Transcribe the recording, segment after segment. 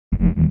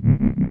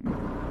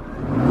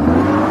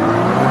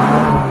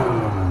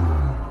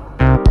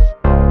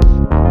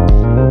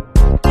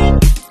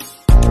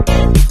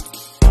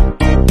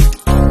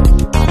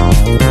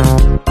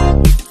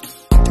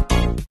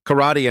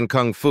Karate and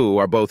Kung Fu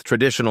are both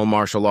traditional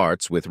martial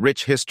arts with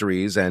rich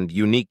histories and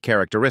unique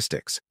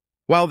characteristics.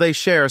 While they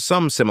share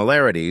some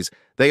similarities,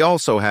 they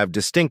also have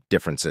distinct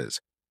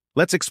differences.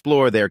 Let's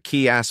explore their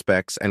key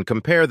aspects and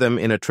compare them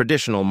in a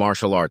traditional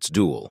martial arts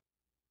duel.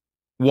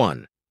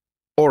 1.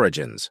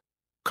 Origins.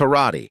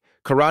 Karate.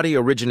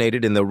 Karate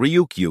originated in the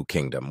Ryukyu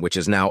Kingdom, which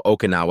is now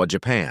Okinawa,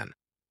 Japan.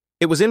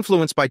 It was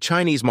influenced by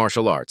Chinese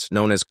martial arts,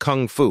 known as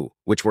Kung Fu,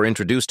 which were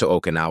introduced to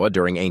Okinawa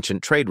during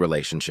ancient trade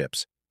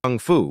relationships. Kung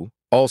Fu,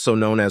 also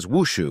known as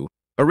Wushu,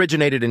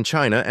 originated in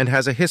China and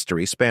has a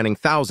history spanning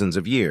thousands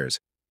of years.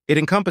 It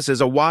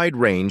encompasses a wide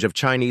range of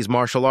Chinese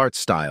martial arts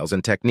styles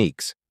and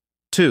techniques.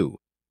 2.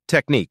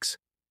 Techniques.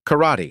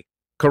 Karate.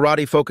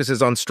 Karate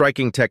focuses on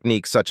striking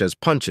techniques such as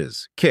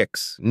punches,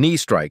 kicks, knee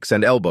strikes,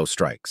 and elbow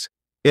strikes.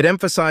 It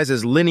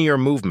emphasizes linear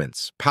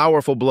movements,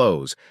 powerful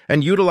blows,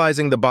 and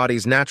utilizing the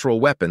body's natural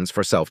weapons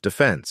for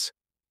self-defense.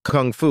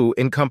 Kung Fu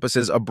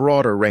encompasses a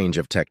broader range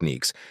of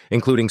techniques,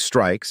 including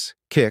strikes,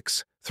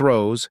 kicks,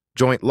 throws,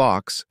 joint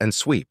locks, and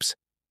sweeps.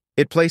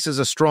 It places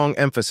a strong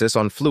emphasis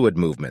on fluid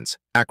movements,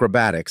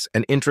 acrobatics,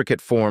 and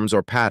intricate forms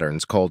or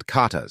patterns called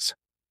katas.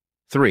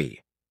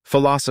 3.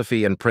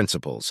 Philosophy and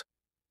principles.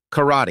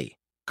 Karate.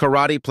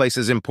 Karate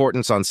places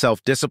importance on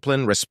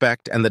self-discipline,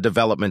 respect, and the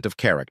development of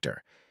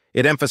character.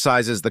 It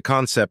emphasizes the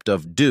concept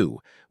of do,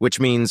 which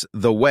means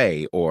the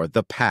way or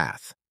the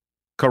path.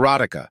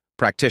 Karateka,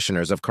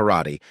 practitioners of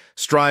karate,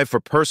 strive for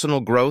personal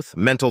growth,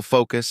 mental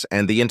focus,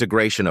 and the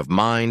integration of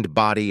mind,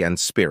 body, and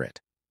spirit.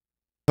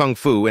 Kung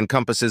Fu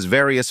encompasses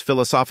various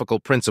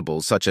philosophical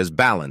principles such as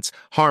balance,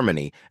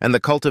 harmony, and the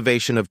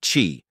cultivation of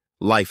qi,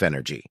 life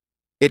energy.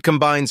 It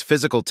combines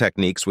physical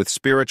techniques with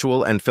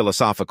spiritual and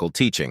philosophical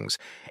teachings,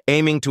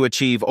 aiming to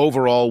achieve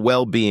overall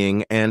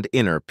well-being and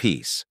inner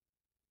peace.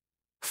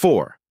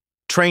 4.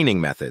 Training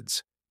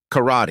methods.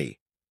 Karate.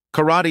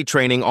 Karate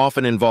training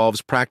often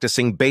involves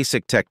practicing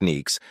basic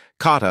techniques,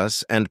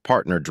 katas, and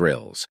partner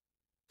drills.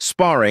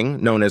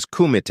 Sparring, known as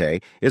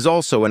kumite, is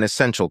also an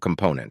essential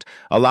component,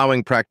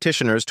 allowing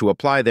practitioners to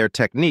apply their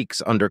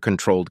techniques under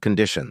controlled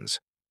conditions.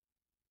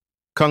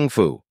 Kung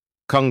Fu.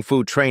 Kung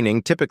Fu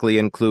training typically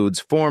includes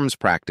forms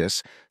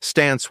practice,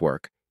 stance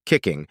work,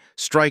 kicking,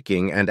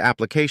 striking, and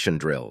application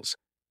drills.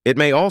 It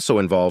may also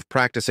involve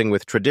practicing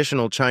with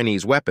traditional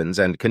Chinese weapons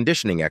and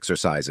conditioning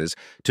exercises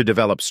to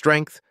develop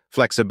strength,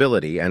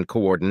 flexibility, and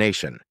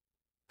coordination.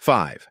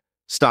 5.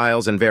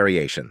 Styles and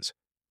variations.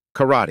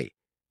 Karate.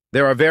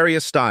 There are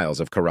various styles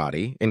of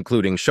karate,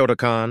 including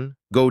Shotokan,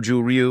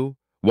 Goju-ryu,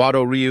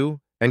 Wado-ryu,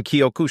 and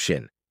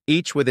Kyokushin,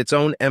 each with its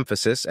own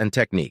emphasis and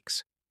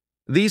techniques.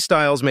 These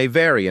styles may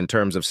vary in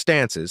terms of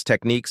stances,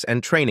 techniques,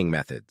 and training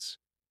methods.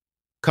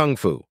 Kung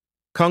Fu.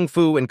 Kung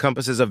Fu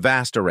encompasses a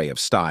vast array of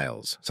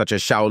styles, such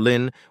as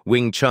Shaolin,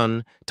 Wing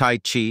Chun, Tai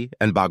Chi,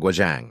 and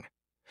Baguazhang.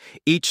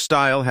 Each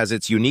style has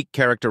its unique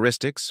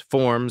characteristics,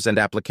 forms, and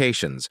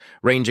applications,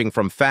 ranging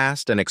from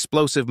fast and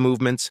explosive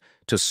movements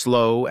to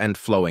slow and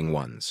flowing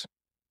ones.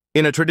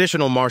 In a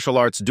traditional martial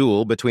arts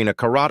duel between a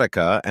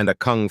karateka and a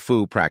Kung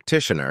Fu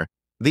practitioner,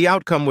 the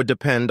outcome would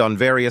depend on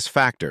various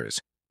factors,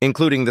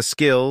 including the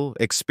skill,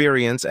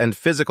 experience, and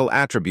physical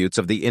attributes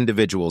of the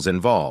individuals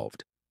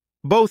involved.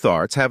 Both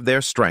arts have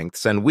their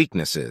strengths and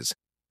weaknesses,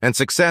 and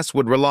success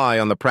would rely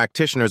on the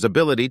practitioner's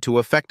ability to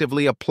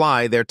effectively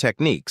apply their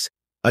techniques,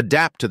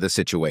 adapt to the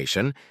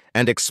situation,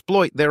 and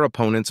exploit their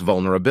opponent's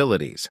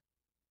vulnerabilities.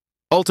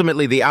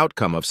 Ultimately, the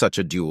outcome of such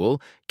a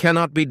duel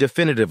cannot be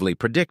definitively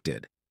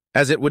predicted,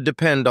 as it would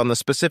depend on the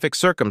specific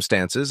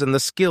circumstances and the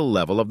skill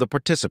level of the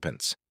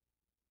participants.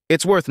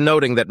 It's worth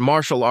noting that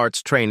martial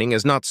arts training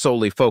is not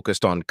solely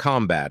focused on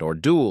combat or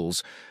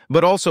duels,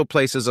 but also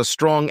places a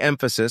strong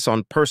emphasis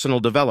on personal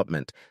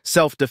development,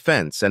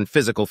 self-defense, and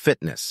physical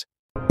fitness.